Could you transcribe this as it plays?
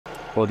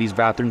Well, these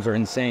bathrooms are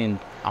insane.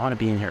 I want to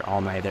be in here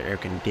all night. They're air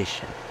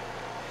conditioned,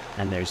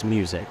 and there's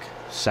music.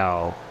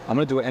 So I'm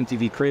gonna do an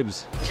MTV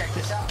Cribs. check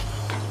this out.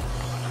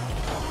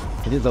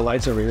 It is the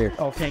lights over here.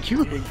 Oh, thank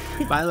you.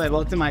 By the way,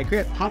 welcome to my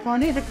crib. Hop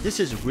on in. This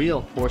is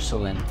real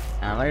porcelain.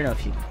 And I don't know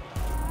if you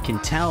can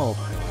tell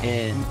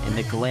in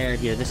the glare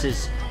here. This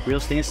is real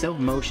stainless steel,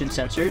 motion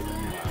censored,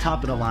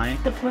 top of the line.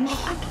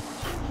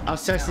 I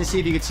was testing to see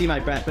if you could see my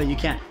breath, but you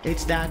can't.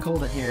 It's that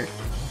cold in here.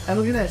 And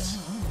look at this.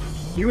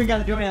 You even got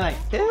to do me like,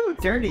 ew,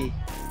 dirty.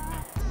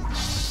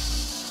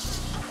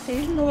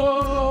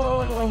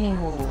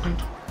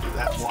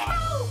 That's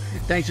why.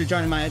 Thanks for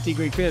joining my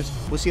MTV Cribs.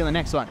 We'll see you on the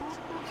next one.